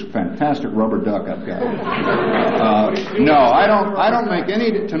with this fantastic rubber duck I've got. No, I don't make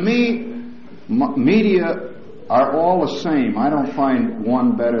any. To me, media are all the same. I don't find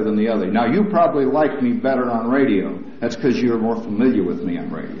one better than the other. Now, you probably like me better on radio. That's because you're more familiar with me on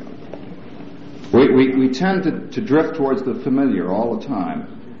radio. We tend to drift towards the familiar all the time,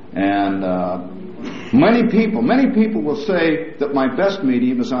 and many people will say that my best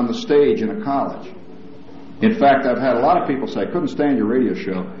medium is on the stage in a college. In fact, I've had a lot of people say, I couldn't stand your radio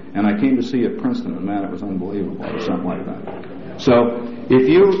show, and I came to see you at Princeton, and man, it was unbelievable, or something like that. So,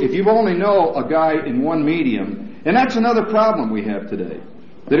 if you only know a guy in one medium, and that's another problem we have today,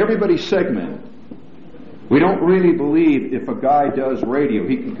 that everybody's segmented. We don't really believe if a guy does radio,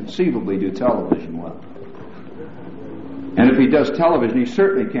 he can conceivably do television well. And if he does television, he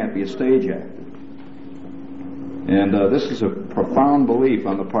certainly can't be a stage actor. And this is a profound belief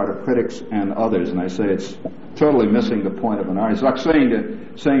on the part of critics and others, and I say it's totally missing the point of an artist. It's like saying that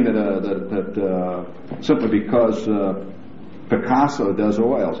simply because Picasso does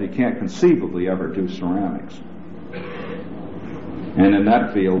oils, he can't conceivably ever do ceramics. And in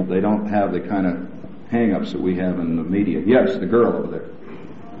that field, they don't have the kind of hang-ups that we have in the media. Yes, the girl over there.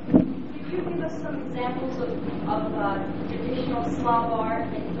 Could you give us some examples of traditional Slav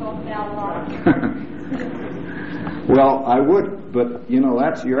art that you talk about a lot? Well, I would, but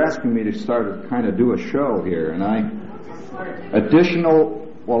you're asking me to start to do a show here, and I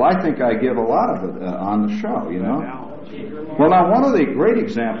think I give a lot of it on the show, Well, now, one of the great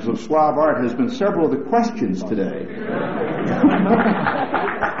examples of Slav art has been several of the questions today.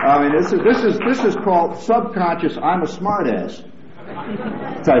 I mean, this is called subconscious, I'm a smartass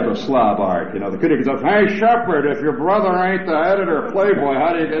type of Slav art. The critic goes, hey, Shepard, if your brother ain't the editor of Playboy,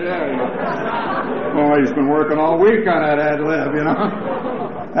 how do you get in? Oh, he's been working all week on that ad lib,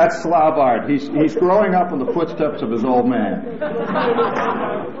 That's Slav art. He's growing up in the footsteps of his old man,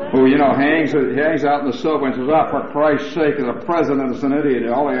 who, hangs out in the subway and says, for Christ's sake, the president is an idiot.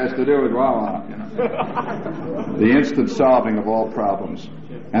 All he has to do is The instant solving of all problems,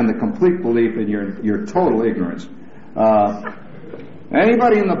 and the complete belief in your total ignorance.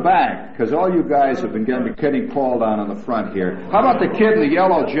 Anybody in the back? Because all you guys have been getting called on the front here. How about the kid in the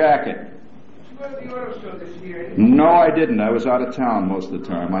yellow jacket? No, I didn't. I was out of town most of the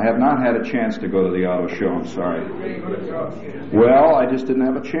time. I have not had a chance to go to the auto show. I'm sorry. Well, I just didn't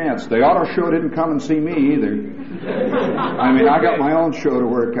have a chance. The auto show didn't come and see me either. I mean, I got my own show to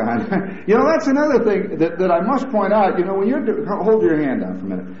work on. That's another thing that I must point out. When you're hold your hand down for a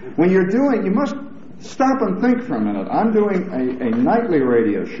minute. When you're doing, you must stop and think for a minute. I'm doing a nightly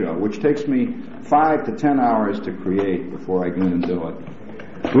radio show, which takes me 5 to 10 hours to create before I go in and do it.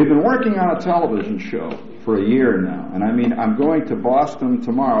 We've been working on a television show for a year now, and I'm going to Boston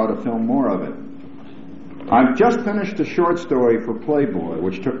tomorrow to film more of it. I've just finished a short story for Playboy,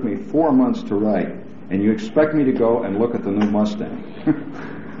 which took me 4 months to write, and you expect me to go and look at the new Mustang.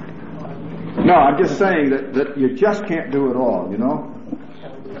 No, I'm just saying that you just can't do it all,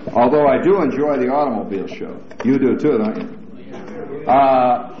 Although I do enjoy the automobile show. You do too, don't you?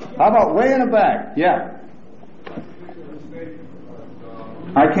 How about way in the back? Yeah.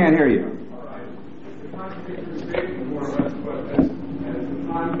 I can't hear you.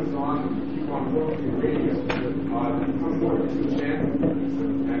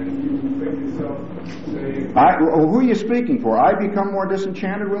 Who are you speaking for? I become more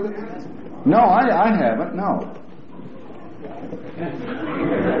disenchanted with it? No, I haven't. No.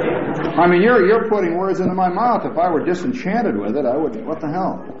 I mean, you're putting words into my mouth. If I were disenchanted with it, I would. What the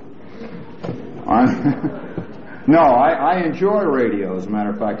hell? No, I enjoy radio. As a matter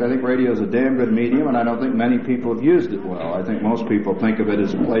of fact, I think radio is a damn good medium, and I don't think many people have used it well. I think most people think of it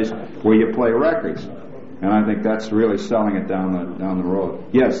as a place where you play records, and I think that's really selling it down the road.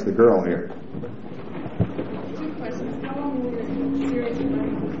 Yes, the girl here. 2 questions. How long will your series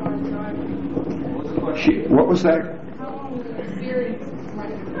running for car driving? What was that? How long will your series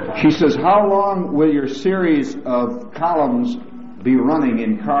running for car? She says, how long will your series of columns be running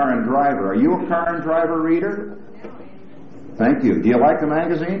in Car and Driver? Are you a Car and Driver reader? Thank you. Do you like the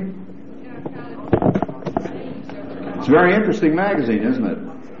magazine? It's a very interesting magazine, isn't it?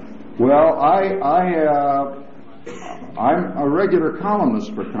 Well, I'm a regular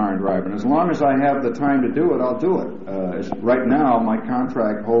columnist for Car and Driver, and as long as I have the time to do it, I'll do it. Right now, my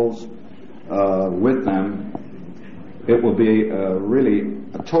contract holds with them. It will be really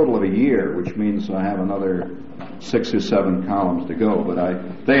a total of a year, which means I have another 6 or 7 columns to go. But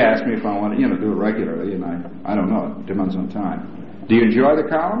they asked me if I want to, do it regularly, and I don't know. It depends on time. Do you enjoy the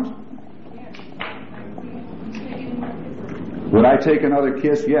columns? Would I take another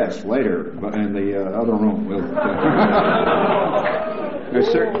kiss? Yes, later, but in the other room. There's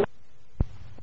certain